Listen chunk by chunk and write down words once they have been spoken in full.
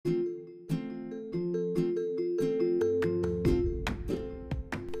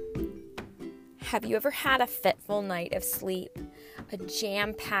Have you ever had a fitful night of sleep? A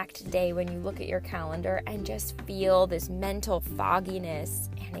jam-packed day when you look at your calendar and just feel this mental fogginess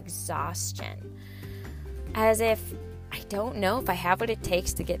and exhaustion? As if, I don't know if I have what it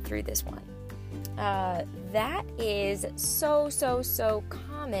takes to get through this one. That is so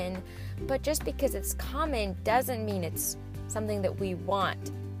common, but just because it's common doesn't mean it's something that we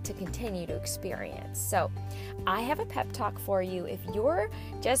want to continue to experience. So I have a pep talk for you if you're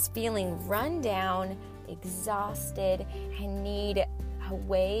just feeling run down, exhausted, and need a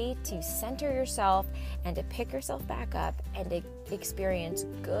way to center yourself and to pick yourself back up and to experience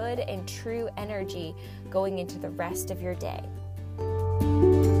good and true energy going into the rest of your day.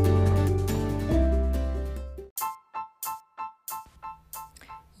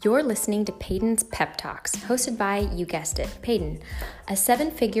 You're listening to Peyton's Pep Talks, hosted by, you guessed it, Peyton, a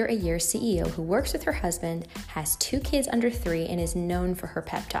 7-figure-a-year CEO who works with her husband, has 2 kids under 3, and is known for her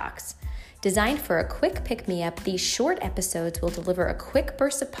pep talks. Designed for a quick pick-me-up, these short episodes will deliver a quick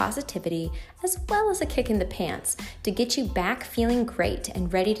burst of positivity as well as a kick in the pants to get you back feeling great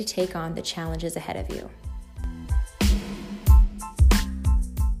and ready to take on the challenges ahead of you.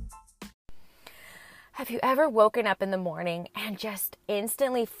 Have you ever woken up in the morning and just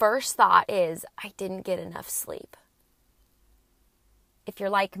instantly first thought is, I didn't get enough sleep? If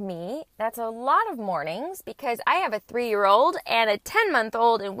you're like me, that's a lot of mornings because I have a 3-year-old and a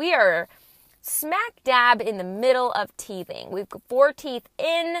 10-month-old and we are smack dab in the middle of teething. We've got 4 teeth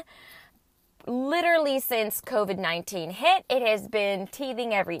in. Literally since COVID-19 hit, it has been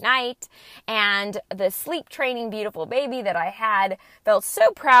teething every night, and the sleep training beautiful baby that I had felt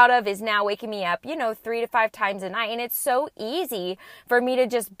so proud of is now waking me up, 3 to 5 times a night, and it's so easy for me to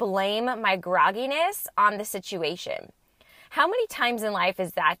just blame my grogginess on the situation. How many times in life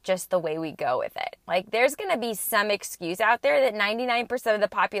is that just the way we go with it? Like, there's going to be some excuse out there that 99% of the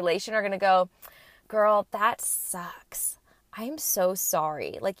population are going to go, girl, that sucks. I'm so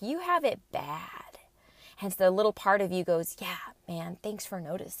sorry. Like, you have it bad. Hence, the little part of you goes, yeah, man, thanks for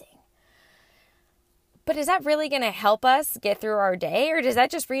noticing. But is that really going to help us get through our day? Or does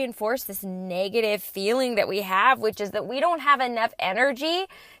that just reinforce this negative feeling that we have, which is that we don't have enough energy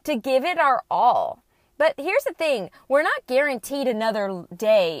to give it our all? But here's the thing, we're not guaranteed another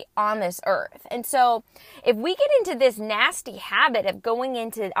day on this earth. And so if we get into this nasty habit of going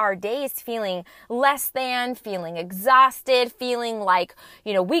into our days feeling less than, feeling exhausted, feeling like,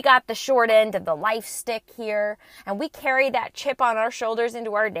 we got the short end of the life stick here, and we carry that chip on our shoulders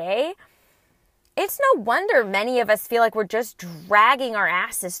into our day, it's no wonder many of us feel like we're just dragging our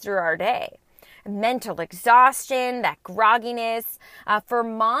asses through our day. Mental exhaustion, that grogginess. For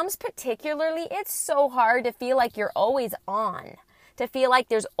moms particularly, it's so hard to feel like you're always on, to feel like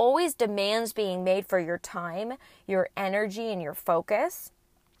there's always demands being made for your time, your energy, and your focus.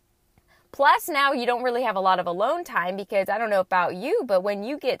 Plus, now you don't really have a lot of alone time because I don't know about you, but when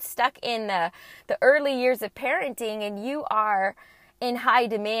you get stuck in the early years of parenting and you are in high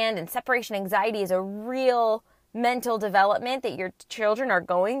demand and separation anxiety is a real mental development that your children are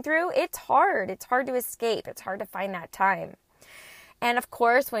going through, it's hard. It's hard to escape. It's hard to find that time. And of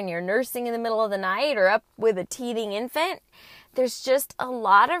course, when you're nursing in the middle of the night or up with a teething infant, there's just a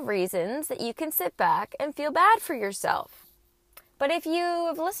lot of reasons that you can sit back and feel bad for yourself. But if you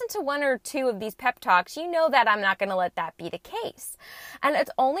have listened to 1 or 2 of these pep talks, you know that I'm not going to let that be the case. And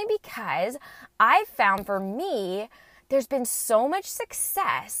it's only because I've found for me, there's been so much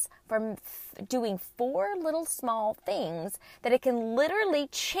success from doing 4 little small things that it can literally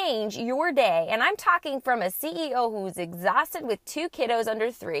change your day. And I'm talking from a CEO who's exhausted with 2 kiddos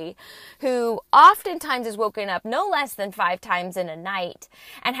under 3, who oftentimes is woken up no less than 5 times in a night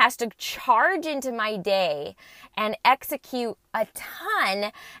and has to charge into my day and execute a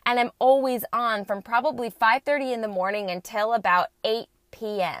ton. And I'm always on from probably 5:30 in the morning until about 8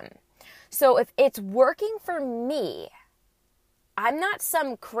 p.m. So if it's working for me, I'm not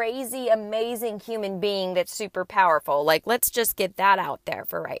some crazy, amazing human being that's super powerful. Like, let's just get that out there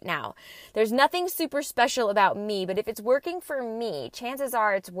for right now. There's nothing super special about me, but if it's working for me, chances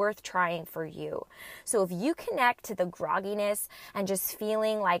are it's worth trying for you. So if you connect to the grogginess and just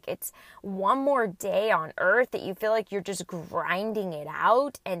feeling like it's one more day on earth that you feel like you're just grinding it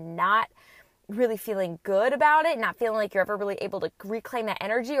out and not really feeling good about it, not feeling like you're ever really able to reclaim that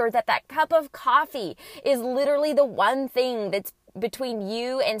energy, or that cup of coffee is literally the one thing that's between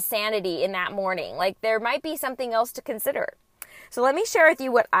you and sanity in that morning. Like, there might be something else to consider. So let me share with you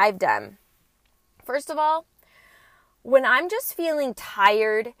what I've done. First of all, when I'm just feeling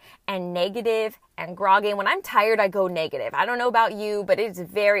tired and negative and groggy, and when I'm tired, I go negative. I don't know about you, but it's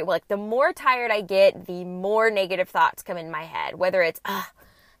the more tired I get, the more negative thoughts come in my head. Whether it's, man,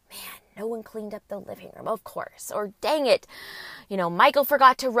 no one cleaned up the living room, of course. Or dang it, Michael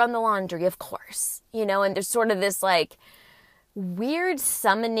forgot to run the laundry, of course. And there's sort of this like weird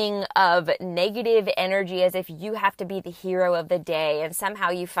summoning of negative energy as if you have to be the hero of the day, and somehow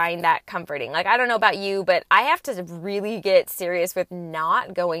you find that comforting. Like, I don't know about you, but I have to really get serious with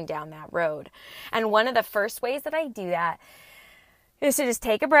not going down that road. And one of the first ways that I do that is to just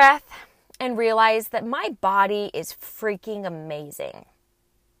take a breath and realize that my body is freaking amazing.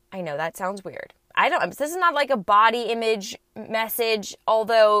 I know that sounds weird. This is not like a body image message,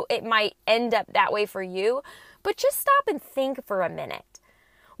 although it might end up that way for you. But just stop and think for a minute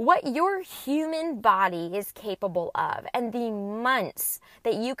what your human body is capable of, and the months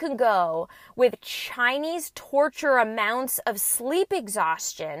that you can go with Chinese torture amounts of sleep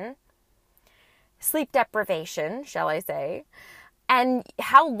exhaustion, sleep deprivation, shall I say, and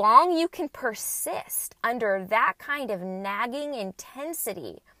how long you can persist under that kind of nagging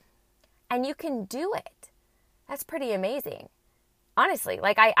intensity. And you can do it. That's pretty amazing. Honestly,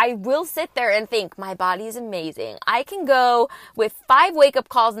 like I will sit there and think, my body is amazing. I can go with 5 wake-up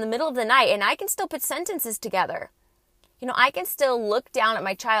calls in the middle of the night and I can still put sentences together. I can still look down at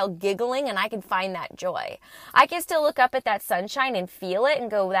my child giggling and I can find that joy. I can still look up at that sunshine and feel it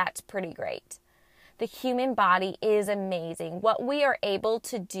and go, that's pretty great. The human body is amazing. What we are able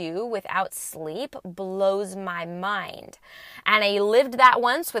to do without sleep blows my mind. And I lived that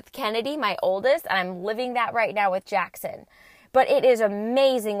once with Kennedy, my oldest, and I'm living that right now with Jackson. But it is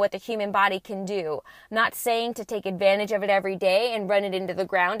amazing what the human body can do. Not saying to take advantage of it every day and run it into the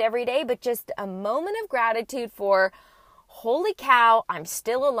ground every day, but just a moment of gratitude for, holy cow, I'm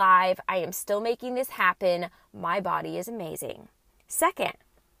still alive. I am still making this happen. My body is amazing. Second,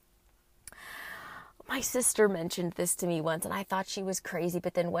 my sister mentioned this to me once and I thought she was crazy,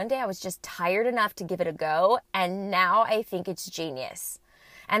 but then one day I was just tired enough to give it a go, and now I think it's genius.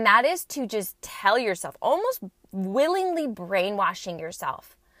 And that is to just tell yourself, almost willingly brainwashing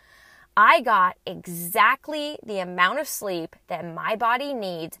yourself, I got exactly the amount of sleep that my body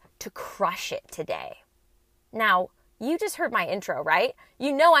needs to crush it today. Now, you just heard my intro, right?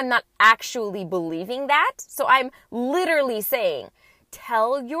 I'm not actually believing that. So I'm literally saying,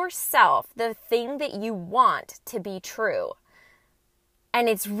 tell yourself the thing that you want to be true. And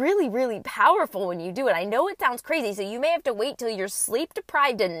it's really, really powerful when you do it. I know it sounds crazy, so you may have to wait till you're sleep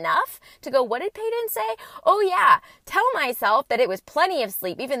deprived enough to go, what did Peyton say? Oh yeah, tell myself that it was plenty of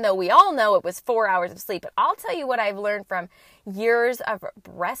sleep, even though we all know it was 4 hours of sleep. But I'll tell you what I've learned from years of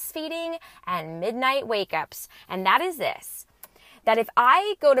breastfeeding and midnight wake-ups, and that is this. That if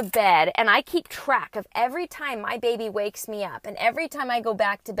I go to bed and I keep track of every time my baby wakes me up and every time I go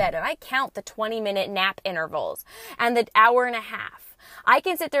back to bed, and I count the 20-minute nap intervals and the hour and a half, I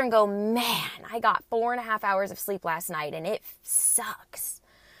can sit there and go, man, I got 4.5 hours of sleep last night and it sucks.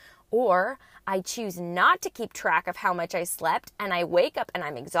 Or I choose not to keep track of how much I slept and I wake up and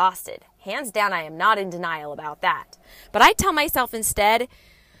I'm exhausted. Hands down, I am not in denial about that. But I tell myself instead,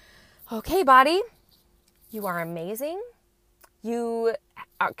 okay, body, you are amazing. You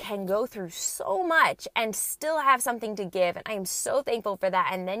can go through so much and still have something to give. And I am so thankful for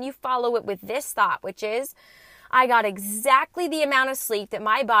that. And then you follow it with this thought, which is, I got exactly the amount of sleep that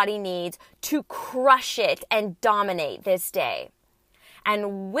my body needs to crush it and dominate this day.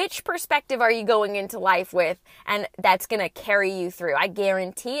 And which perspective are you going into life with? And that's going to carry you through. I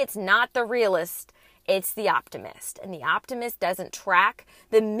guarantee it's not the realist. It's the optimist. And the optimist doesn't track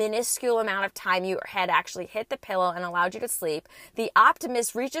the minuscule amount of time your head actually hit the pillow and allowed you to sleep. The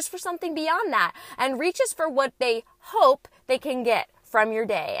optimist reaches for something beyond that and reaches for what they hope they can get from your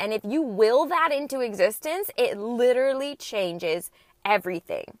day. And if you will that into existence, it literally changes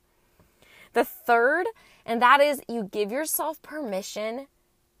everything. The third, and that is you give yourself permission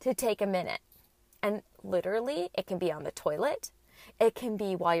to take a minute. And literally, it can be on the toilet. It can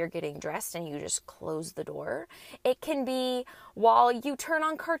be while you're getting dressed and you just close the door. It can be while you turn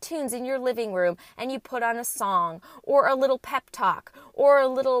on cartoons in your living room and you put on a song or a little pep talk or a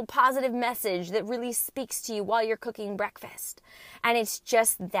little positive message that really speaks to you while you're cooking breakfast. And it's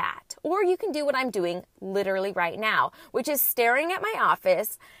just that. Or you can do what I'm doing literally right now, which is staring at my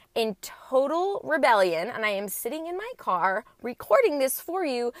office in total rebellion, and I am sitting in my car recording this for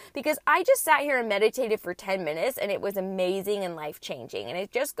you because I just sat here and meditated for 10 minutes and it was amazing and life-changing. And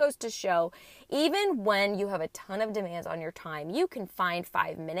it just goes to show, even when you have a ton of demands on your time, you can find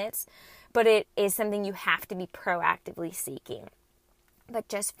 5 minutes, but it is something you have to be proactively seeking. But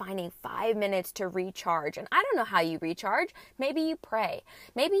just finding 5 minutes to recharge. And I don't know how you recharge. Maybe you pray.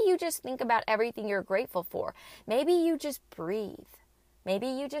 Maybe you just think about everything you're grateful for. Maybe you just breathe. Maybe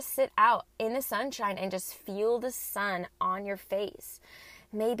you just sit out in the sunshine and just feel the sun on your face.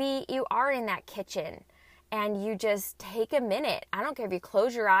 Maybe you are in that kitchen and you just take a minute. I don't care if you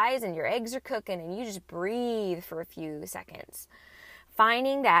close your eyes and your eggs are cooking and you just breathe for a few seconds.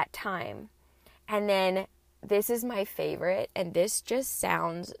 Finding that time. And then this is my favorite, and this just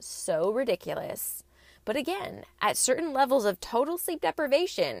sounds so ridiculous. But again, at certain levels of total sleep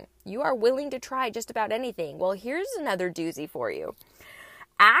deprivation, you are willing to try just about anything. Well, here's another doozy for you.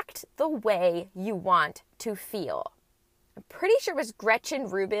 Act the way you want to feel. I'm pretty sure it was Gretchen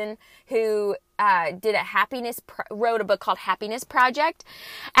Rubin who wrote a book called Happiness Project.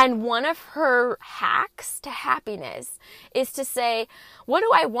 And one of her hacks to happiness is to say, what do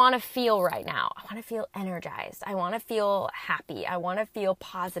I want to feel right now? I want to feel energized. I want to feel happy. I want to feel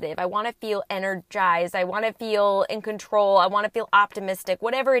positive. I want to feel energized. I want to feel in control. I want to feel optimistic.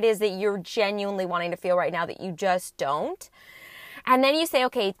 Whatever it is that you're genuinely wanting to feel right now that you just don't. And then you say,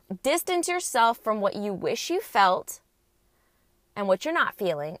 okay, distance yourself from what you wish you felt and what you're not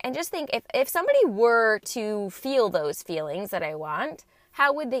feeling. And just think, if somebody were to feel those feelings that I want,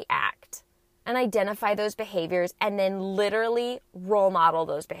 how would they act? And identify those behaviors and then literally role model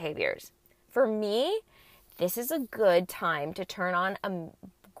those behaviors. For me, this is a good time to turn on a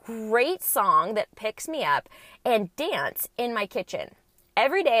great song that picks me up and dance in my kitchen.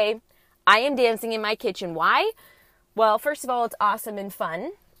 Every day, I am dancing in my kitchen. Why? Well, first of all, it's awesome and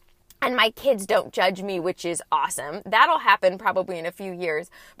fun. And my kids don't judge me, which is awesome. That'll happen probably in a few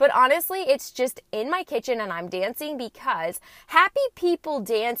years. But honestly, it's just in my kitchen and I'm dancing because happy people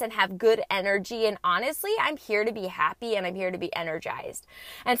dance and have good energy. And honestly, I'm here to be happy and I'm here to be energized.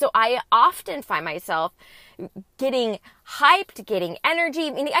 And so I often find myself getting hyped, getting energy.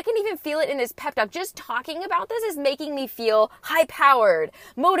 I mean, I can even feel it in this pep talk. Just talking about this is making me feel high-powered,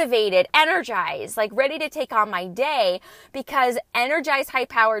 motivated, energized, like ready to take on my day, because energized,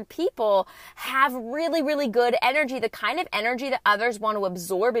 high-powered people have really, really good energy, the kind of energy that others want to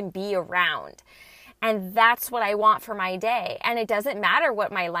absorb and be around. And that's what I want for my day. And it doesn't matter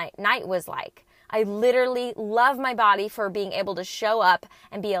what my night was like. I literally love my body for being able to show up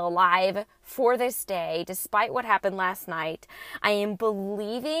and be alive for this day, despite what happened last night. I am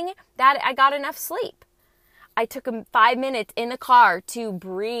believing that I got enough sleep. I took 5 minutes in the car to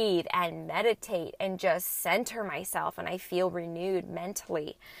breathe and meditate and just center myself, and I feel renewed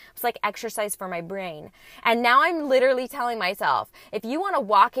mentally. It's like exercise for my brain. And now I'm literally telling myself, if you want to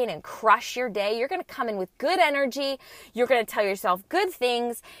walk in and crush your day, you're going to come in with good energy. You're going to tell yourself good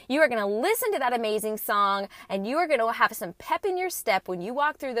things. You are going to listen to that amazing song, and you are going to have some pep in your step when you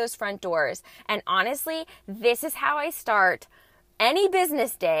walk through those front doors. And honestly, this is how I start any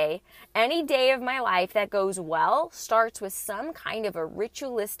business day. Any day of my life that goes well starts with some kind of a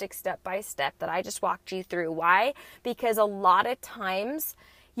ritualistic step-by-step that I just walked you through. Why? Because a lot of times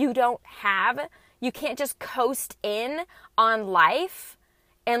you can't just coast in on life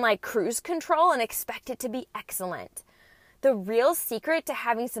and like cruise control and expect it to be excellent. The real secret to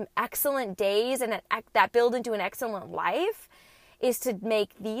having some excellent days and that build into an excellent life is to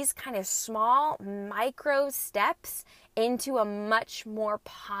make these kind of small micro steps into a much more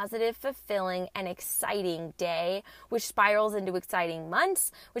positive, fulfilling, and exciting day, which spirals into exciting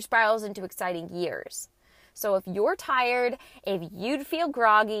months, which spirals into exciting years. So if you're tired, if you feel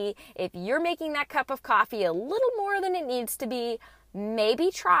groggy, if you're making that cup of coffee a little more than it needs to be,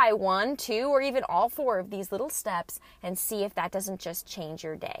 maybe try 1, 2, or even all 4 of these little steps and see if that doesn't just change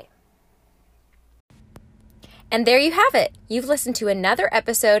your day. And there you have it. You've listened to another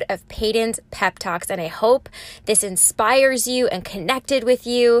episode of Peyton's Pep Talks, and I hope this inspires you and connected with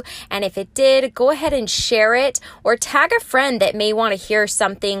you. And if it did, go ahead and share it or tag a friend that may want to hear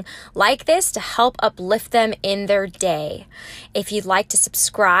something like this to help uplift them in their day. If you'd like to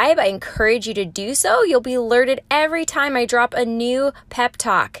subscribe, I encourage you to do so. You'll be alerted every time I drop a new pep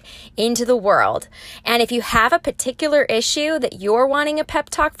talk into the world. And if you have a particular issue that you're wanting a pep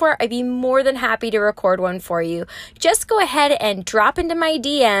talk for, I'd be more than happy to record one for you. Just go ahead and drop into my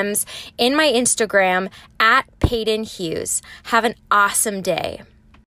DMs in my Instagram at Peyton Hughes. Have an awesome day.